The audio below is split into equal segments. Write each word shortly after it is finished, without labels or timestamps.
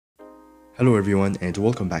Hello everyone and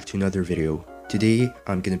welcome back to another video. Today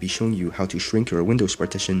I'm going to be showing you how to shrink your Windows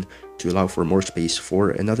partition to allow for more space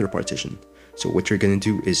for another partition. So what you're going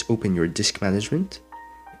to do is open your disk management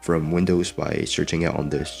from Windows by searching it on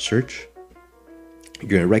the search. You're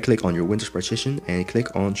going to right click on your Windows partition and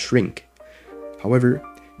click on shrink. However,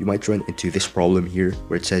 you might run into this problem here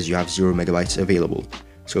where it says you have 0 megabytes available.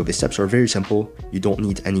 So the steps are very simple. You don't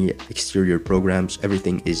need any exterior programs.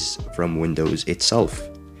 Everything is from Windows itself.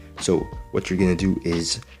 So what you're going to do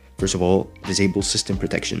is, first of all, disable system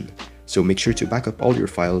protection. So make sure to back up all your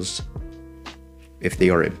files if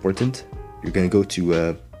they are important. You're going to go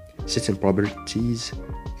to system properties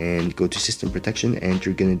and go to system protection, and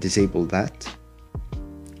you're going to disable that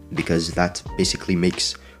because that basically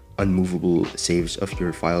makes unmovable saves of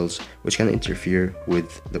your files, which can interfere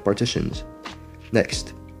with the partitions.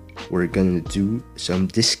 Next, we're going to do some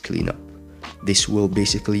disk cleanup. This will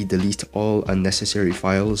basically delete all unnecessary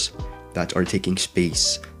files that are taking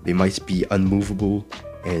space. They might be unmovable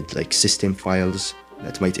and like system files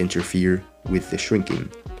that might interfere with the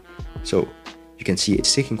shrinking. So you can see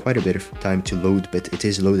it's taking quite a bit of time to load, but it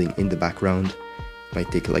is loading in the background. It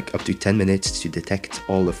might take like up to 10 minutes to detect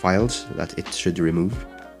all the files that it should remove.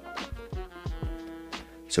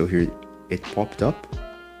 So here it popped up.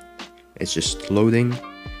 It's just loading,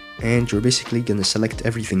 and you're basically gonna select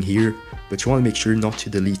everything here, but you want to make sure not to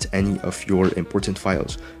delete any of your important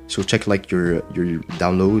files. So check like your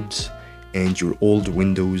downloads and your old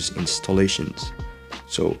Windows installations.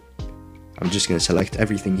 So I'm just gonna select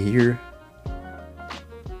everything here,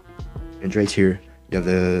 and right here you have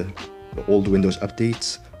the old Windows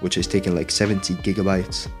updates, which is taking like 70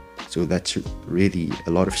 gigabytes. So that's really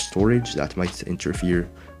a lot of storage that might interfere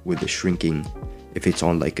with the shrinking if it's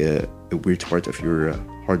on like a weird part of your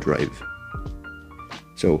hard drive.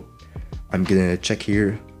 So I'm gonna check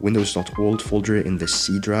here windows.old folder in the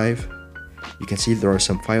C drive. You can see there are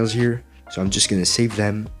some files here, so I'm just gonna save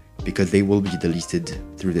them because they will be deleted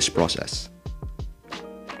through this process.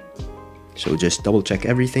 So just double check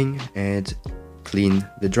everything and clean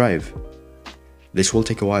the drive. This will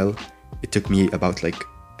take a while. It took me about like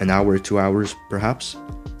an hour, 2 hours perhaps,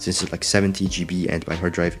 since it's like 70 GB and my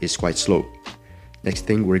hard drive is quite slow. Next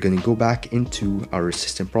thing, we're going to go back into our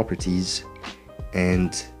system properties,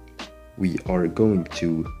 and we are going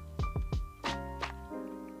to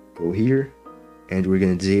go here, and we're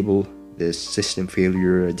going to disable the system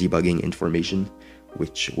failure debugging information,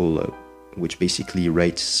 which basically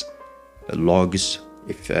writes logs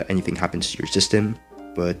if anything happens to your system,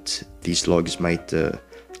 but these logs might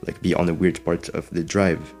like be on a weird part of the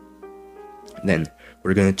drive. Then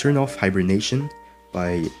we're going to turn off hibernation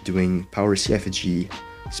by doing power cfg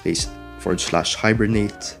space /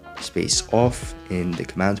 hibernate space off in the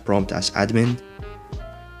command prompt as admin.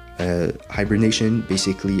 Hibernation,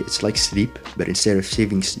 basically it's like sleep, but instead of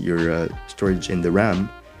saving your storage in the RAM,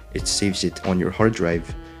 it saves it on your hard drive,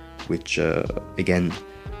 which again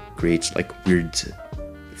creates like weird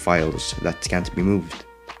files that can't be moved.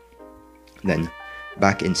 Then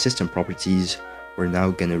back in system properties, we're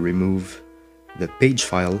now gonna remove the page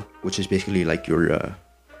file, which is basically like your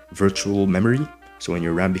virtual memory. So when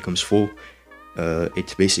your RAM becomes full,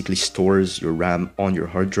 it basically stores your RAM on your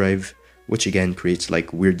hard drive, which again creates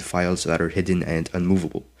like weird files that are hidden and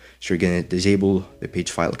unmovable. So you're gonna disable the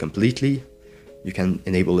page file completely. You can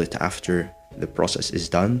enable it after the process is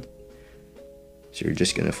done. So you're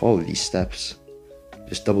just gonna follow these steps,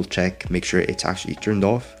 just double check, make sure it's actually turned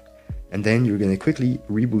off, and then you're gonna quickly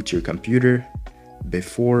reboot your computer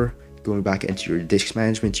before going back into your disk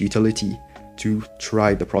management utility to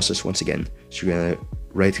try the process once again. So you're gonna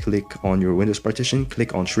right click on your Windows partition,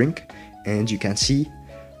 click on shrink, and you can see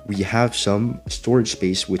we have some storage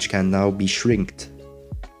space which can now be shrinked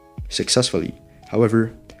successfully.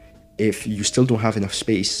 However, if you still don't have enough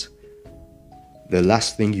space, the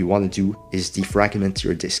last thing you want to do is defragment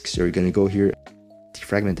your disk. So you're gonna go here,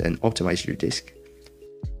 defragment and optimize your disk.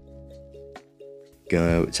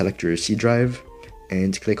 Gonna select your C drive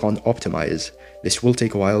and click on optimize. This will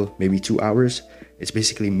take a while, maybe 2 hours. It's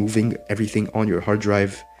basically moving everything on your hard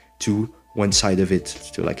drive to one side of it,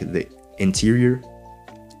 to like the interior,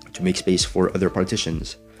 to make space for other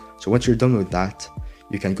partitions. So once you're done with that,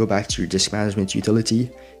 you can go back to your disk management utility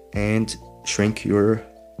and shrink your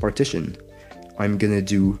partition. I'm gonna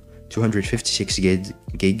do 256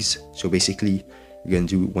 gigs. So basically you're gonna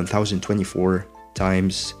do 1024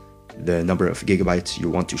 times the number of gigabytes you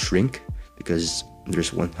want to shrink, because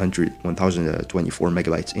there's 1024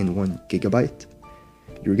 megabytes in 1 gigabyte.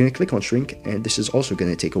 You're gonna click on shrink, and this is also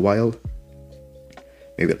gonna take a while,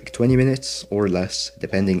 maybe like 20 minutes or less,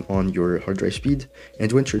 depending on your hard drive speed.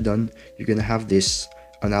 And once you're done, you're gonna have this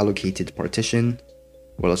unallocated partition.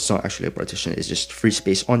 Well, it's not actually a partition, it's just free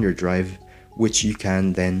space on your drive, which you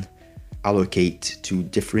can then allocate to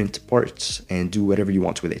different parts and do whatever you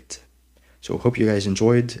want with it. So hope you guys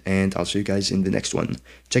enjoyed, and I'll see you guys in the next one.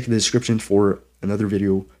 Check the description for another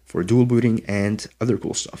video for dual booting and other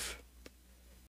cool stuff.